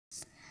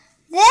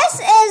This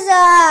is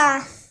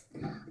a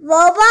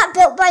robot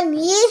built by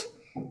me,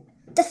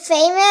 the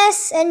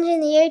famous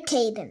engineer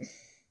Caden.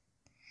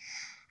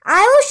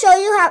 I will show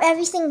you how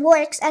everything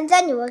works and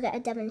then you will get a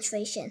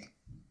demonstration.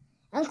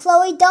 And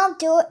Chloe, don't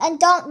do it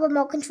and don't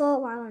remote control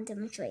it while I'm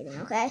demonstrating,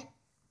 okay?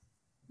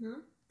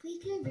 Mom,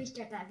 please can you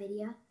restart that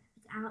video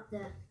without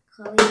the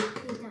Chloe?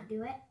 Please don't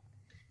do it.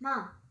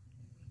 Mom,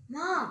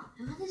 I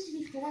want this to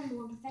be far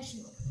more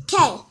professional.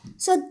 Okay,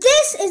 so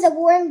this is a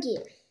worm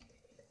gear.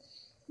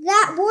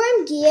 That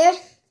worm gear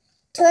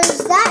turns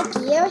that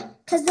gear,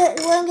 because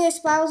the worm gear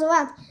spirals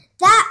around.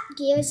 That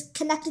gear is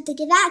connected to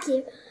that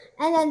gear,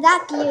 and then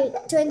that gear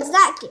turns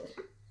that gear.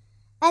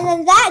 And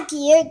then that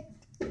gear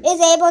is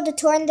able to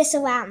turn this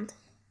around.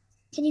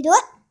 Can you do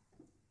it?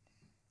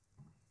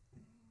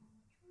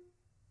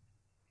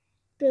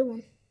 Blue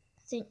one,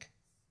 I think.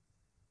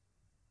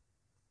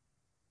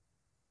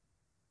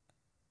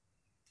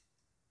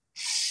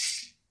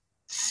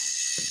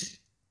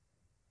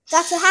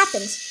 That's what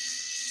happens.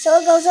 So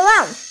it goes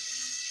around.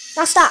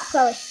 Now stop,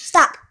 Chloe.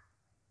 Stop.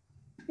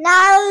 Now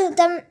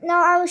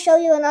I will show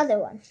you another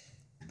one.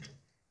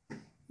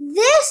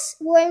 This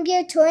worm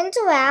gear turns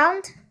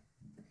around,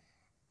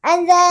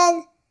 and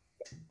then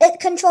it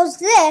controls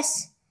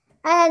this,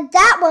 and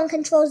that one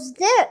controls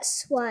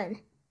this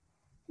one.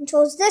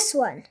 Controls this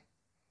one.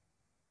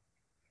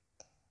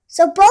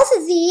 So both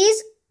of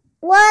these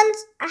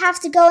ones have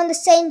to go in the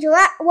same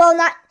direction. Well,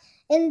 not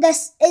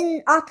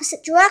in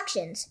opposite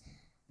directions.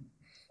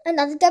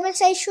 Another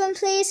demonstration,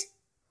 please.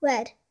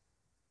 Red.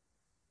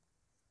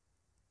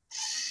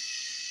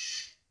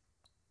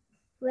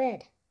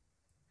 Red.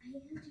 I am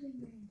doing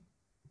red.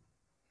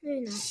 No,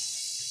 you're not.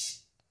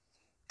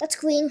 That's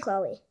green,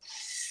 Chloe.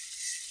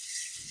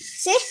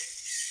 See?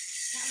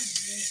 That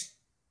was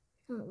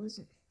red. No, it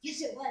wasn't.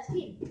 Yes, it was.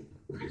 Here,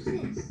 watch this.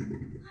 Watch.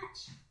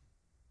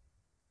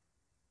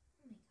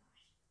 Oh my gosh.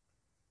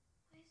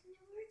 Why isn't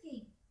it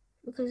working?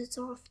 Because it's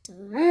off to.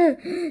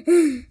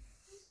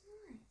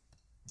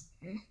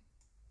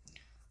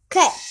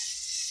 Okay.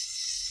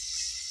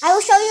 I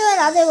will show you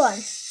another one.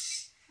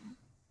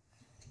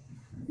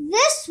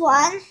 This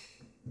one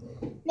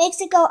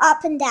makes it go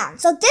up and down.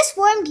 So this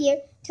worm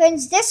gear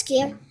turns this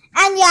gear,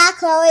 and yeah,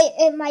 Chloe,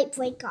 it might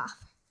break off.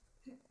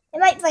 It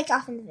might break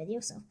off in the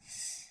video, so.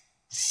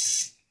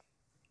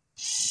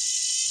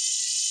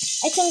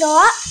 It can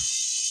go up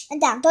and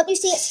down. Don't you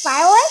see it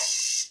spiraling?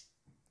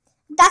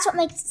 That's what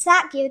makes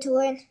that gear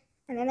turn.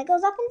 And then it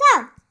goes up and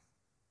down.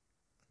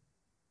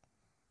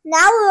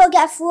 Now we will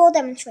get a full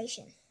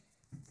demonstration.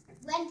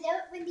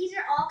 When these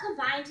are all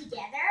combined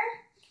together,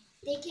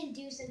 they can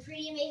do some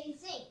pretty amazing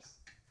things.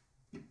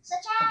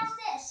 Such as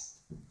this.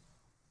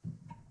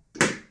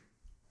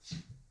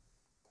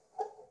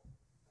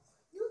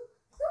 No,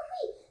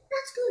 Chloe,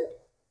 that's good.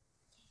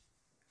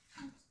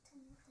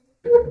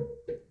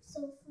 So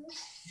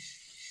first,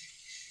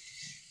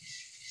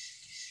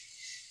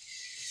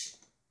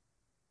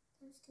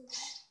 let's do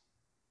that.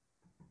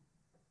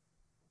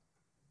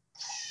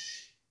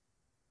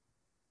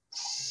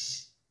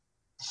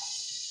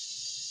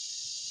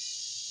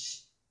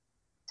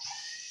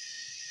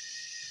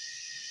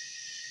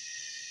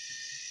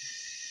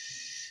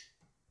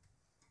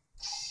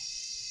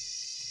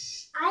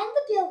 I am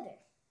the builder.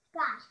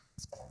 Bye.